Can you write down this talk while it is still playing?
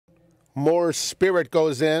More Spirit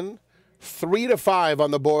goes in. 3-5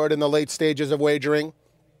 on the board in the late stages of wagering.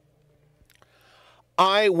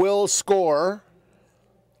 I Will Score,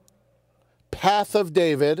 Path of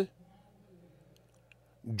David,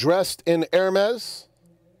 Dressed in Hermes,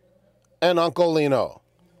 and Uncle Lino.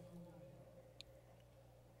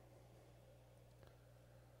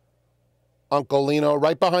 Uncle Lino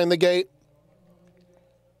right behind the gate.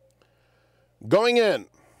 Going in.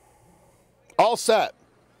 All set.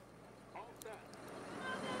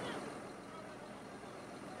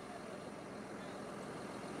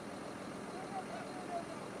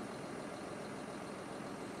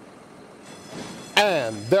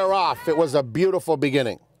 And they're off. It was a beautiful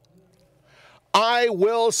beginning. I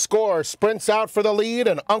Will Score sprints out for the lead,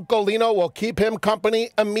 and Uncle Lino will keep him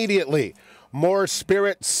company immediately. More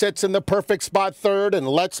Spirit sits in the perfect spot third, and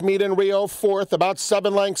Let's Meet in Rio fourth, about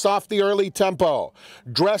 7 lengths off the early tempo.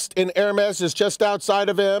 Dressed in Hermes is just outside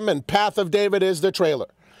of him, and Path of David is the trailer.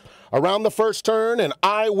 Around the first turn, and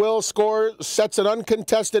I Will Score sets an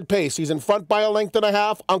uncontested pace. He's in front by 1.5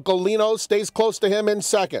 lengths. Uncle Lino stays close to him in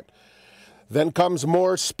second. Then comes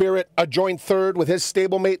More Spirit, a joint third with his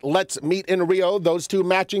stablemate Let's Meet in Rio. Those two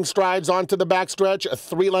matching strides onto the backstretch,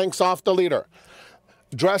 3 lengths off the leader.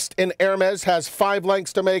 Dressed in Hermes has 5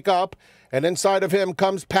 lengths to make up, and inside of him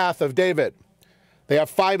comes Path of David. They have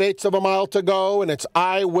 5/8 of a mile to go, and it's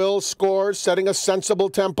I Will Score setting a sensible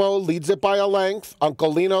tempo, leads it by a length.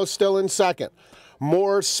 Uncle Lino still in second.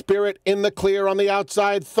 More Spirit in the clear on the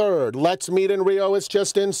outside third. Let's Meet in Rio is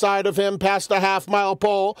just inside of him past the half-mile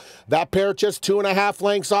pole. That pair just 2.5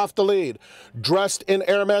 lengths off the lead. Dressed in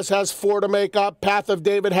Hermes has 4 to make up. Path of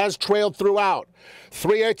David has trailed throughout.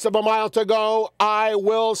 3/8 of a mile to go. I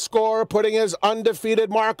Will Score putting his undefeated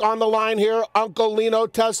mark on the line here. Uncle Lino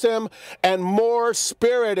tests him, and More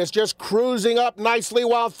Spirit is just cruising up nicely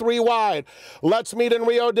while 3 wide. Let's Meet in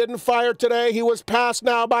Rio didn't fire today. He was passed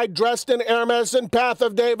now by Dressed in Hermes and Path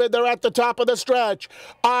of David. They're at the top of the stretch.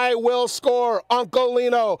 I Will Score, Uncle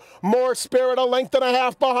Lino. More Spirit 1.5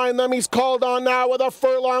 lengths behind them. He's called on now with a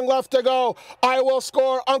furlong left to go. I Will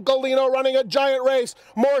Score, Uncle Lino running a giant race.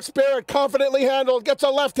 More Spirit confidently handled. Gets a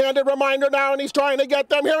left-handed reminder now, and he's trying to get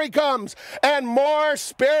them. Here he comes. And More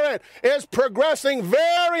Spirit is progressing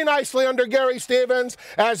very nicely under Gary Stevens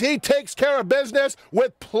as he takes care of business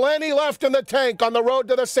with plenty left in the tank on the road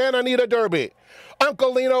to the Santa Anita Derby.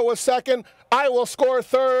 Uncle Lino was second. I Will Score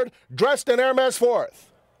third. Dressed in Hermes fourth.